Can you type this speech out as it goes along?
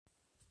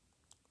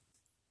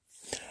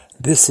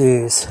This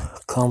is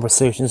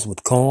Conversations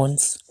with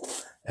Coins,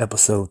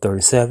 episode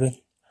 37.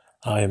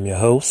 I am your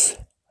host,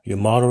 your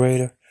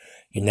moderator,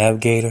 your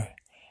navigator,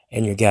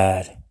 and your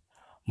guide,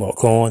 Mark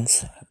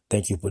Coins.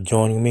 Thank you for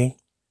joining me.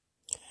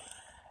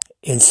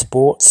 In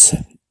sports,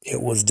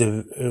 it was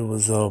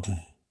divisional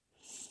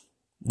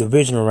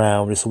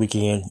round this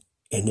weekend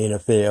in the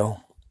NFL,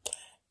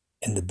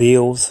 and the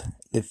Bills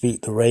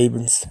defeat the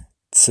Ravens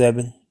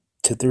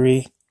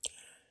 7-3.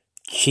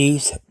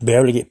 Chiefs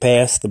barely get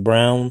past the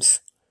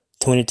Browns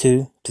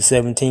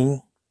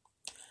 22-17.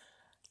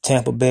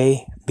 Tampa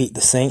Bay beat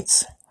the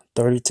Saints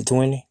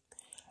 30-20,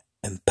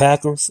 and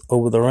Packers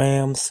over the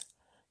Rams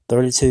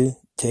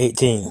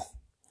 32-18.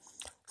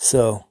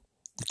 So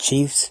the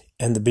Chiefs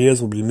and the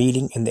Bills will be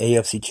meeting in the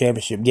AFC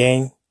Championship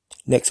game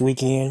next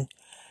weekend,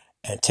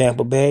 and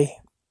Tampa Bay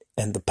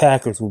and the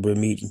Packers will be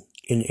meeting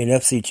in the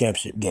NFC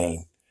Championship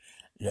game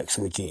next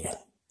weekend.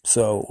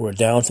 So we're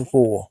down to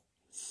 4.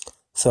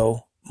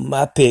 So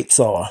my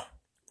picks are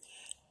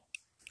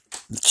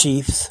the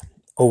Chiefs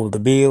over the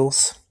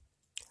Bills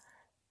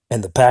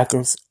and the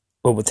Packers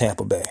over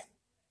Tampa Bay.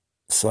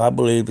 So I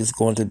believe it's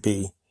going to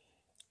be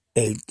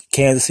a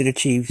Kansas City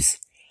Chiefs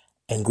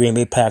and Green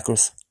Bay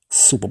Packers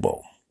Super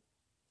Bowl.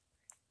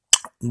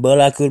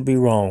 But I could be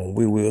wrong.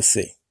 We will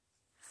see.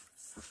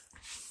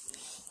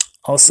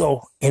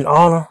 Also, in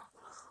honor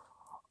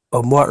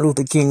of Martin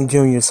Luther King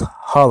Jr.'s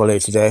holiday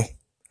today,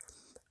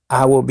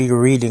 I will be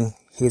reading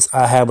his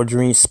I Have a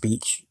Dream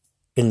speech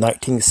in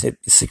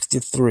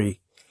 1963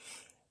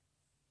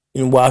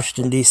 in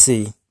Washington,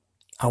 D.C.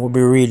 I will be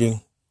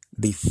reading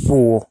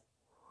before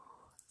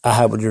I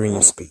Have a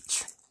Dream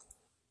speech.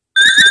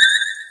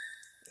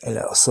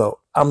 So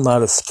I'm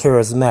not as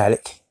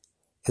charismatic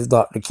as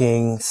Dr.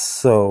 King,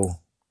 so,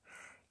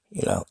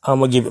 I'm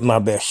going to give it my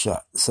best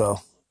shot. So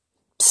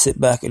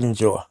sit back and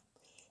enjoy.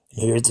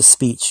 And here's the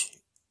speech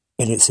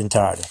in its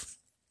entirety.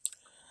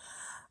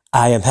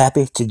 I am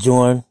happy to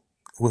join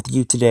with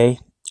you today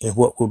in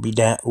what will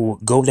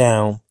go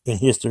down in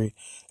history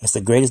as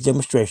the greatest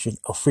demonstration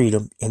of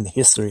freedom in the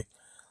history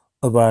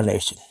of our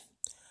nation.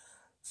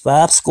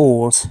 Five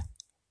score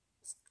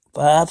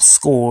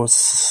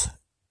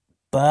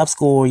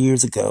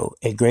years ago,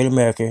 a great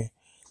America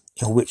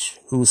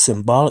whose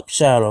symbolic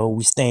shadow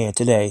we stand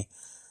today,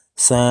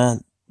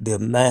 signed the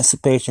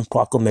Emancipation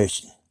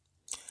Proclamation.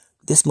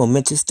 This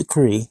momentous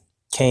decree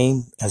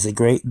came as a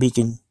great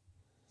beacon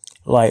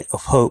light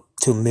of hope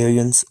to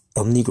millions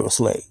of Negro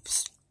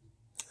slaves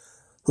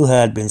who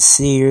had been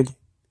seared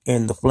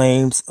in the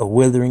flames of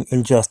withering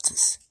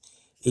injustice.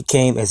 It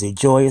came as a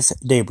joyous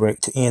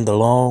daybreak to end the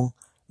long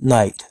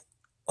night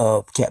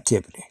of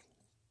captivity.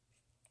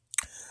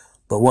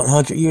 But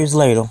 100 years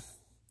later,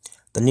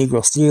 the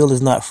Negro still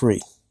is not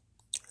free.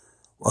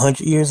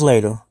 100 years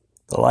later,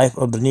 the life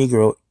of the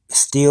Negro is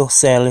still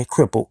sadly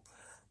crippled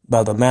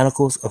by the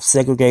manacles of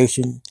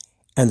segregation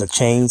and the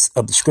chains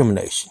of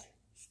discrimination.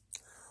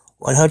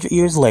 100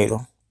 years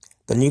later,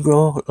 the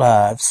Negro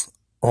lives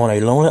on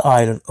a lonely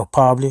island of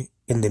poverty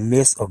in the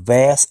midst of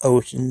vast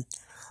ocean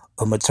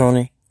of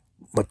material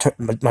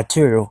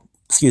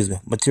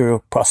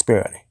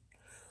prosperity.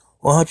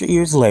 100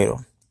 years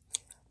later,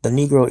 the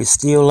Negro is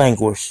still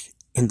languished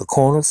in the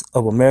corners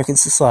of American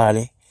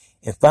society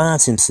and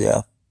finds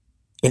himself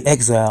in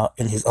exile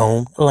in his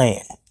own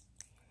land.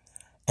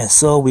 And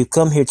so we've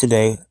come here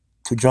today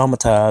to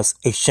dramatize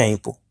a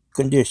shameful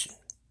condition.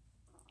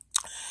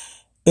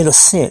 In a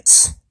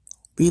sense,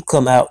 we've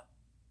come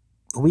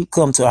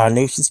to our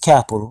nation's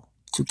capital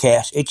to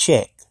cash a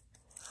check.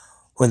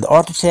 When the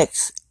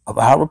architects of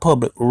our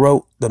republic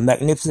wrote the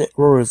magnificent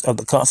words of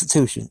the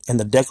Constitution and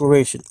the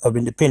Declaration of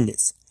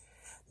Independence,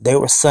 they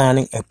were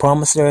signing a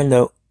promissory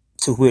note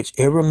to which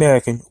every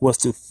American was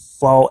to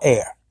fall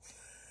heir.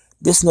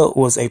 This note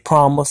was a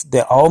promise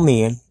that all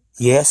men,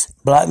 yes,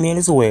 black men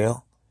as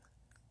well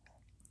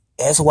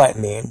as white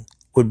men,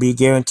 would be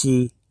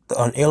guaranteed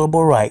the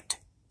unalienable rights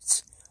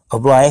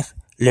of life,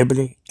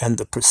 liberty, and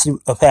the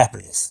pursuit of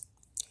happiness.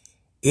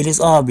 It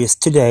is obvious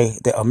today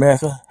that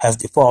America has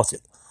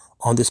defaulted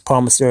on this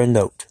promissory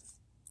note,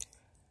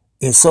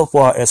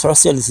 insofar as her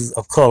citizens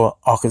of color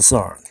are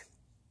concerned.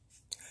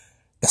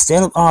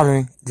 Instead of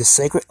honoring this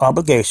sacred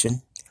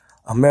obligation,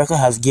 America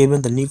has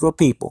given the Negro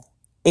people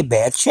a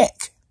bad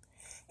check,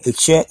 a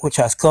check which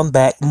has come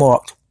back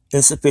marked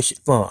insufficient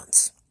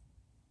funds.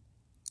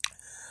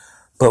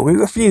 But we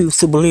refuse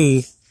to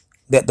believe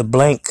that the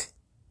Bank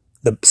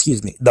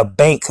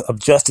of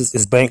Justice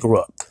is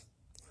bankrupt.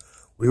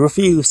 We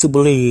refuse to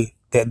believe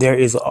that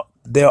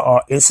there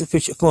are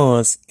insufficient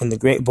funds in the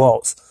great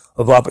vaults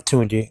of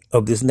opportunity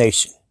of this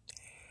nation.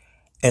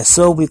 And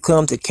so we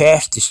come to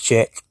cash this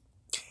check,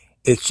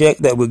 a check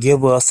that will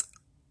give us,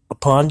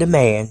 upon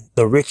demand,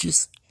 the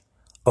riches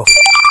of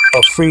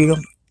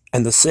freedom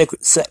and the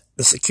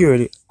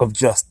security of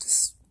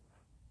justice.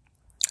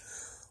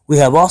 We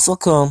have also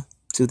come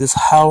to this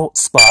hallowed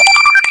spot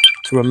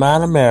to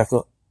remind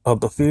America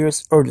of the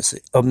fierce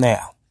urgency of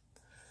now.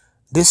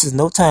 This is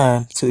no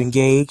time to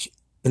engage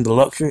in the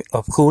luxury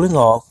of cooling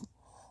off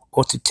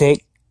or to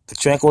take the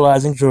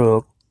tranquilizing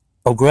drug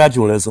of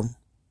gradualism,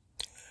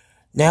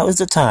 now is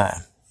the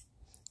time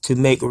to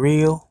make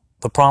real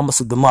the promise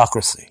of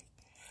democracy.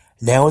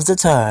 Now is the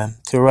time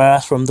to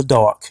rise from the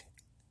dark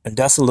and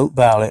dissolute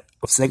valley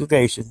of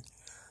segregation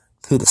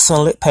to the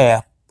sunlit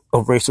path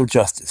of racial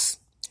justice.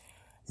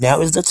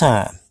 Now is the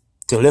time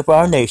to lift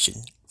our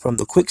nation from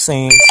the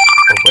quicksands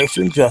of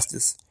racial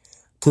injustice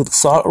to the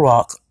solid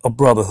rock of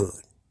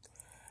brotherhood.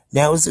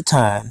 Now is the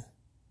time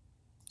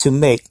to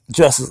make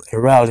justice a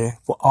reality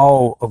for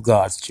all of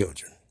God's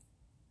children.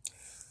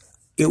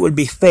 It would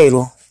be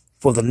fatal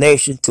for the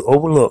nation to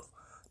overlook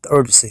the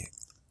urgency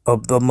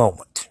of the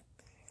moment.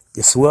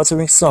 The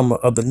sweltering summer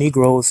of the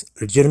Negro's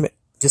legitimate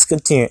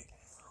discontent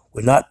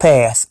will not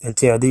pass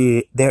until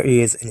there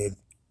is an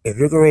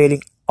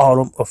invigorating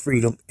autumn of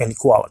freedom and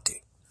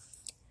equality.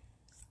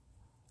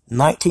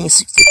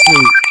 1963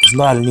 is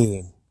not an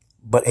end,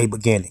 but a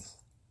beginning.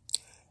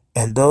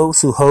 And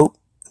those who hope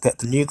that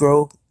the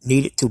Negro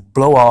needed to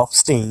blow off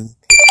steam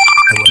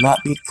and will not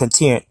be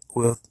content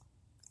with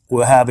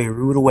will have a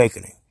rude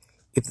awakening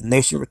if the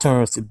nation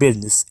returns to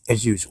business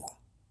as usual.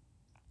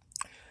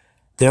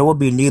 There will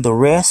be neither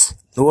rest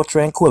nor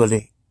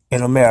tranquility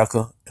in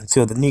America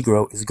until the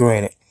Negro is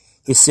granted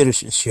his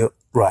citizenship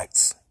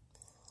rights.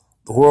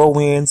 The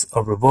whirlwinds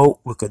of revolt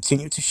will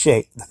continue to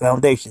shake the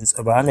foundations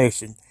of our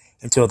nation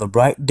until the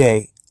bright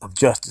day of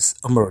justice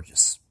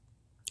emerges.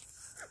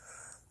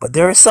 But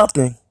there is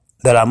something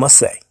that I must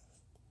say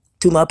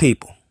to my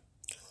people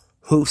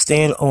who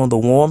stand on the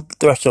warm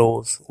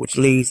thresholds which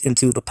leads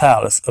into the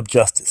palace of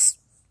justice.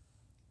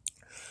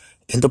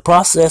 In the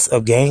process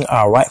of gaining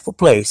our rightful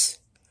place,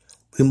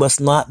 we must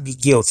not be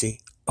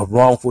guilty of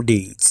wrongful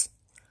deeds.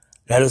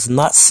 Let us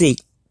not seek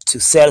to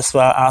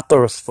satisfy our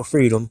thirst for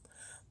freedom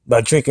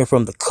by drinking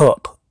from the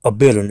cup of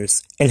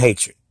bitterness and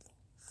hatred.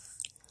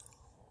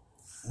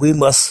 We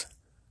must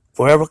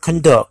forever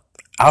conduct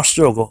our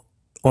struggle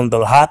on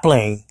the high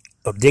plane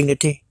of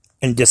dignity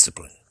and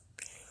discipline.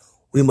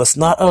 We must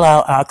not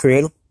allow our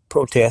creative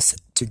protests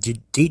to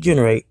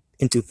degenerate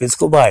into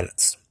physical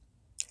violence.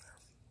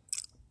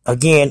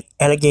 Again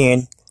and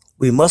again,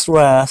 we must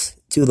rise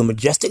to the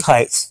majestic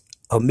heights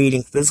of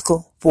meeting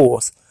physical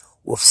force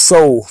with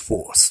soul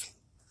force.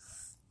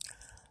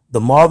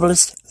 The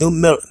marvelous new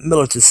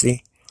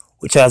militancy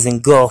which has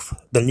engulfed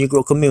the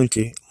Negro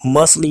community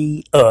must not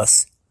lead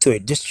us to a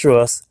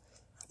distrust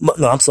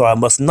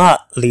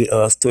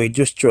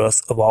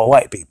of all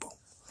white people.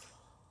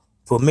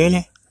 For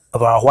many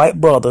of our white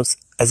brothers,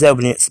 as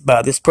evidenced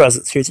by this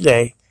presence here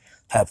today,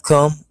 have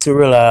come to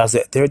realize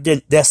that their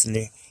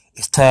destiny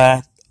is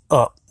tied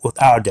up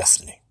with our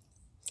destiny.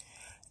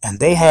 And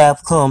they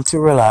have come to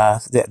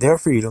realize that their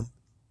freedom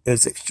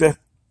is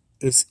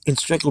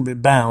inextricably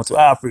bound to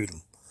our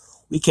freedom.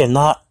 We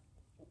cannot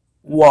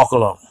walk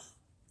alone.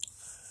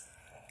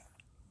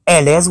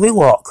 And as we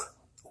walk,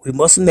 we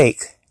must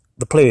make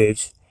the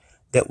pledge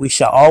that we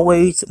shall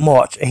always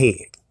march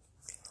ahead.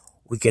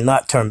 We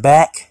cannot turn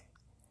back.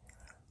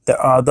 There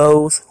are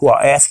those who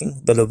are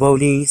asking the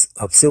devotees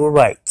of civil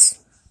rights,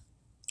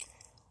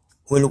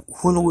 when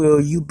will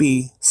you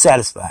be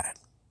satisfied?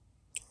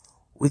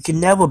 We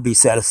can never be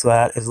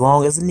satisfied as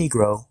long as the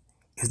Negro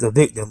is the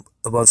victim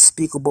of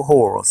unspeakable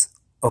horrors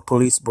of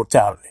police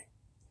brutality.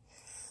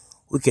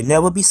 We can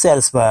never be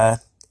satisfied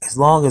as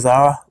long as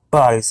our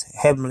bodies,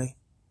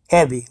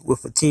 heavy with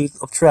fatigue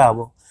of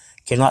travel,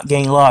 cannot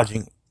gain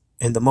lodging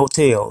in the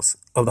motels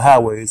of the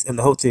highways and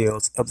the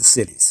hotels of the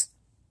cities.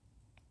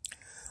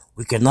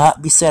 We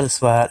cannot be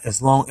satisfied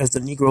as long as the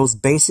Negro's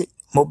basic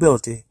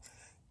mobility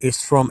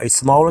is from a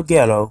smaller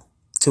ghetto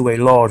to a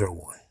larger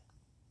one.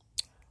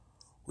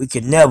 We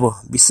can never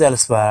be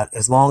satisfied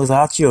as long as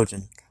our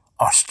children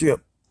are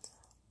stripped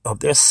of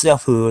their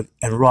selfhood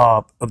and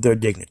robbed of their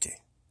dignity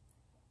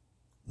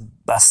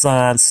by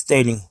signs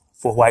stating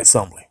for whites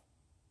only.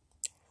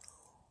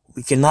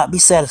 We cannot be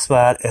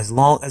satisfied as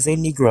long as a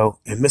Negro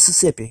in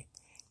Mississippi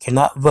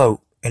cannot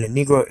vote and a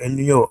Negro in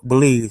New York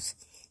believes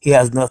he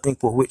has nothing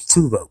for which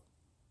to vote.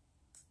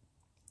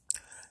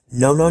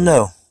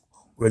 No.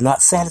 We're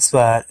not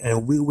satisfied,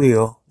 and we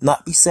will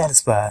not be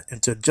satisfied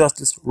until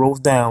justice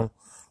rolls down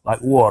like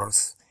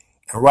waters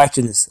and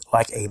righteousness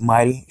like a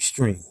mighty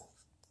stream.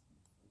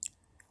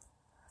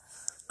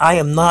 I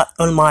am not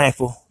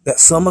unmindful that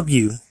some of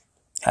you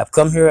have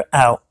come here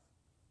out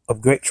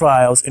of great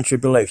trials and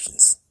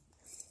tribulations.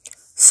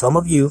 Some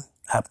of you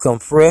have come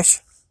fresh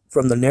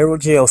from the narrow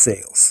jail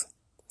cells.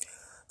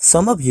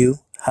 Some of you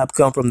have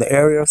come from the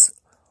areas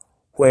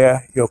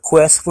where your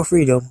quest for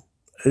freedom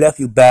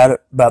left you battered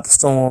by the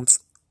storms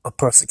of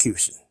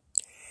persecution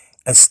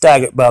and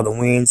staggered by the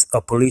winds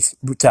of police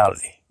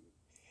brutality.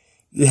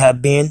 You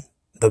have been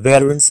the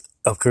veterans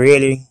of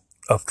creative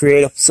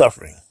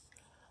suffering.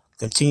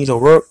 Continue to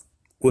work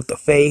with the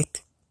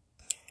faith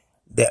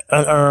that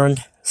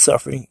unearned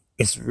suffering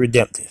is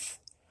redemptive.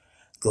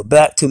 Go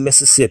back to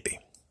Mississippi.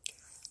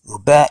 Go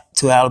back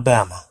to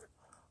Alabama.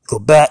 Go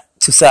back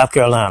to South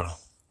Carolina.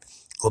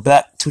 Go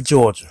back to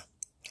Georgia.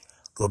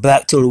 Go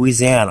back to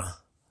Louisiana.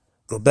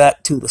 Go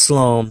back to the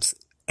slums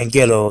and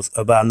ghettos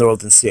of our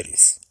northern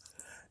cities.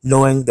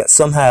 knowing that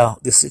somehow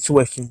this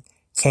situation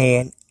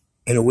can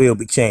and will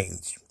be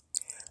changed.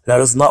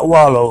 Let us not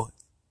wallow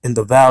in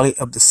the valley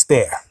of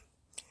despair.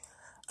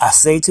 I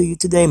say to you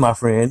today, my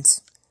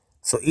friends,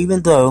 so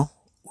even though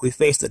we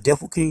face the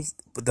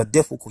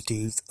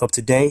difficulties of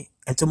today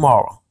and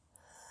tomorrow,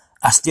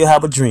 I still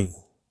have a dream.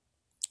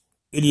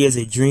 It is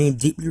a dream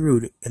deeply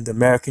rooted in the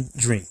American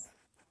dream.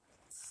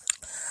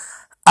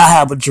 I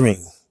have a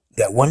dream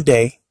that one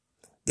day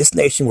this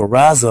nation will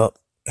rise up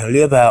and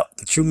live out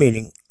the true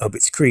meaning of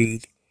its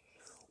creed.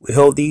 We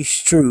hold these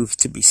truths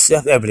to be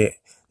self-evident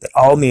that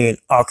all men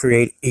are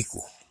created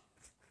equal.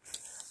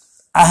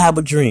 I have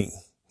a dream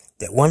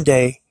that one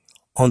day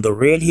on the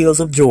red hills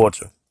of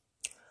Georgia,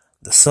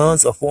 the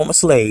sons of former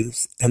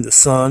slaves and the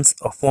sons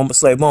of former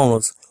slave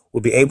owners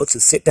will be able to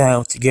sit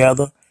down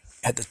together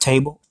at the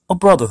table of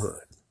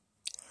brotherhood.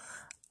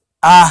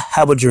 I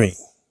have a dream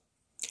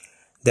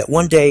that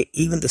one day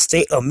even the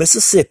state of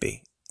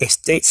Mississippi, a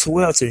state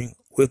sweltering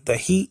with the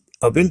heat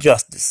of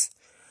injustice,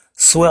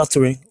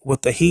 sweltering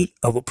with the heat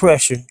of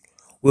oppression,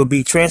 will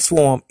be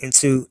transformed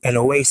into an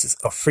oasis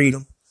of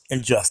freedom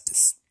and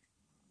justice.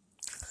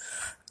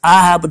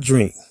 I have a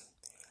dream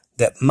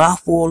that my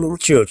 4 little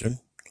children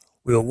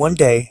will one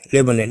day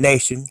live in a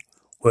nation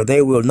where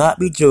they will not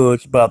be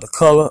judged by the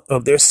color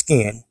of their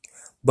skin,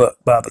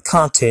 but by the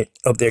content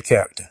of their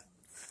character.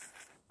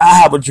 I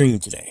have a dream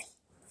today.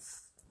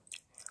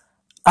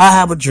 I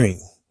have a dream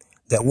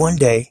that one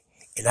day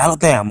in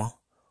Alabama,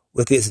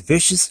 with its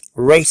vicious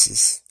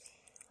racists,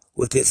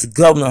 with its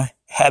governor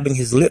having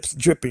his lips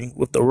dripping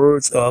with the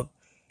words of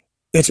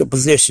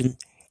interposition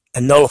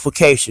and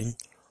nullification,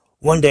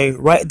 one day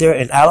right there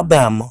in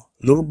Alabama,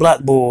 little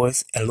black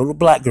boys and little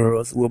black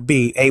girls will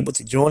be able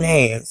to join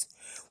hands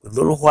with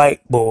little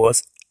white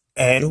boys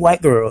and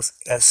white girls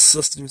as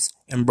sisters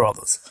and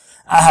brothers.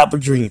 I have a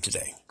dream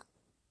today.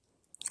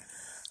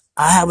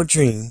 I have a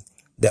dream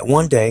that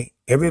one day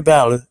every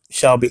valley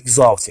shall be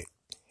exalted,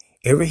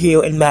 every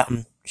hill and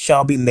mountain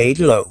shall be made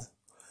low,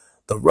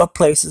 the rough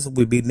places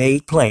will be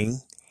made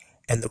plain,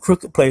 and the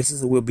crooked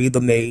places will be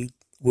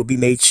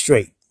made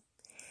straight,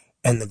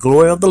 and the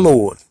glory of the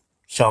Lord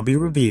shall be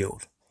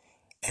revealed,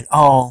 and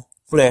all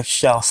flesh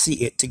shall see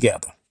it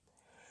together.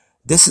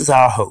 This is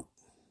our hope.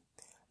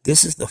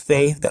 This is the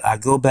faith that I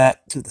go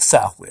back to the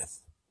South with.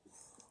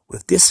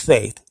 With this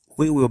faith,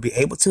 we will be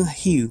able to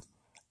hew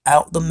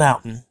out the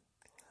mountain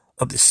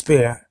of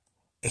despair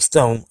a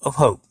stone of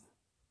hope.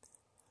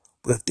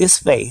 With this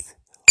faith,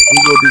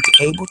 we will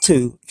be able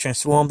to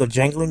transform the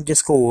jangling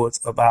discords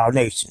of our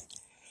nation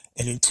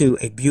and into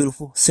a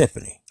beautiful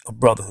symphony of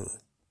brotherhood.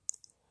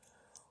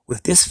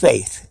 With this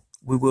faith,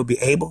 we will be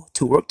able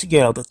to work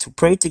together, to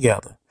pray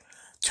together,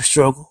 to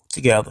struggle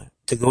together,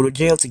 to go to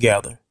jail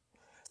together,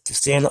 to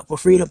stand up for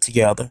freedom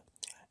together,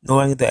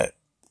 knowing that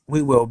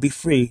we will be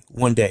free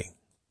one day.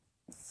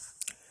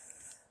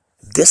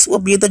 This will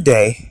be the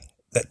day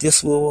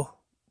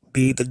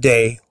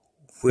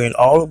when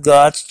all of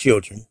God's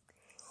children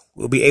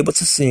will be able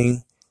to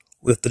sing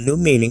with the new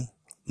meaning,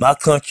 my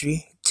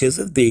country, 'tis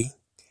of thee,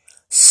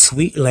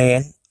 sweet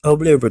land of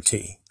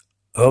liberty,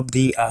 of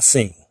thee I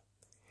sing.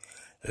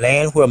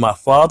 Land where my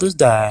fathers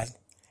died,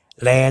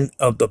 land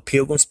of the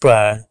pilgrim's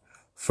pride,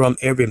 from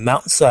every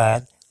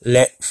mountainside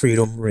let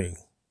freedom ring.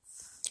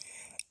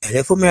 And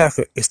if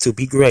America is to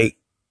be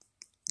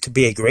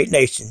a great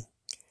nation,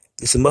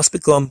 this must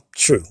become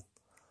true.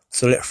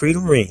 So let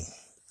freedom ring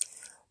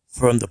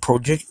from the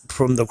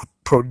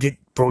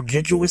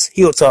prodigious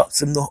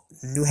hilltops of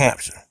New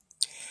Hampshire.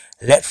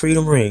 Let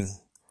freedom ring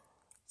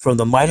from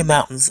the mighty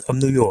mountains of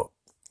New York.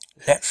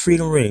 Let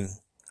freedom ring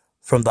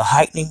from the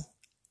heightening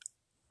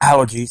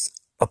allergies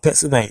of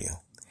Pennsylvania.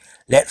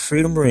 Let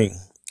freedom ring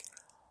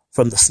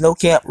from the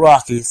snow-capped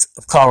Rockies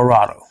of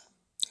Colorado.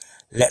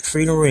 Let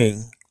freedom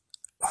ring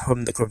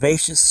from the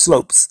curvaceous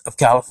slopes of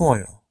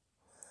California.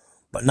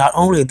 But not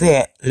only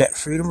that, let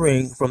freedom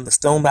ring from the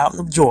Stone Mountain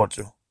of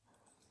Georgia.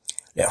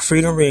 Let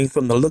freedom ring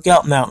from the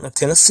Lookout Mountain of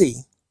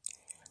Tennessee.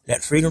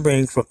 Let freedom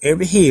ring from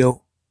every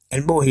hill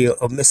and molehill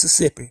of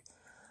Mississippi.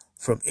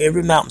 From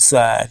every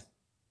mountainside,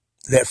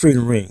 let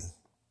freedom ring.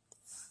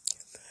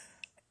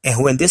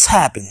 And when this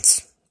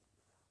happens,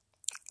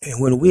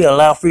 and when we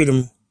allow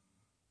freedom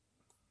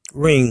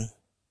ring,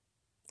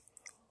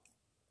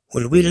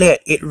 when we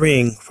let it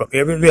ring from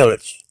every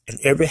village and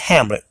every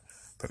hamlet,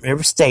 from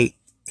every state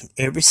and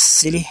every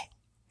city,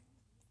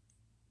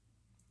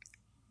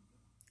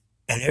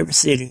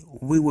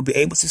 we will be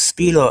able to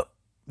speed up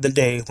the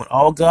day when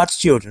all God's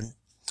children,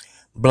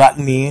 black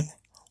men,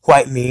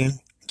 white men,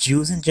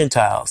 Jews and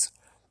Gentiles,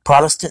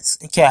 Protestants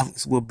and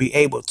Catholics, will be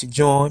able to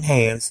join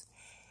hands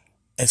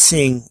and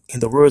sing in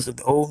the words of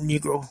the old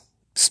Negro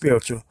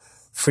spiritual,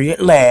 free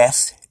at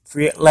last,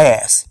 free at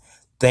last.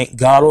 Thank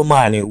God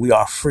Almighty, we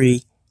are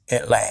free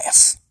at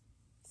last.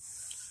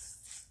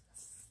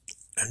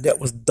 And that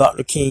was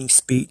Dr.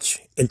 King's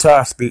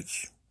entire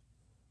speech.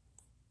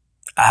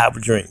 I have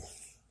a dream.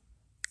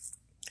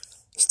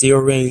 Still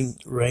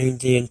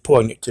reigned in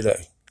poignant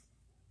today.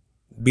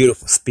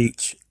 Beautiful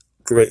speech.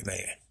 Great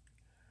man.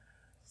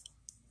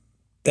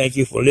 Thank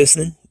you for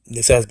listening.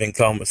 This has been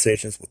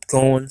Conversations with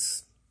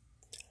Coens.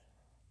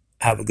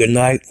 Have a good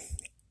night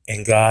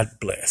and God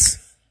bless.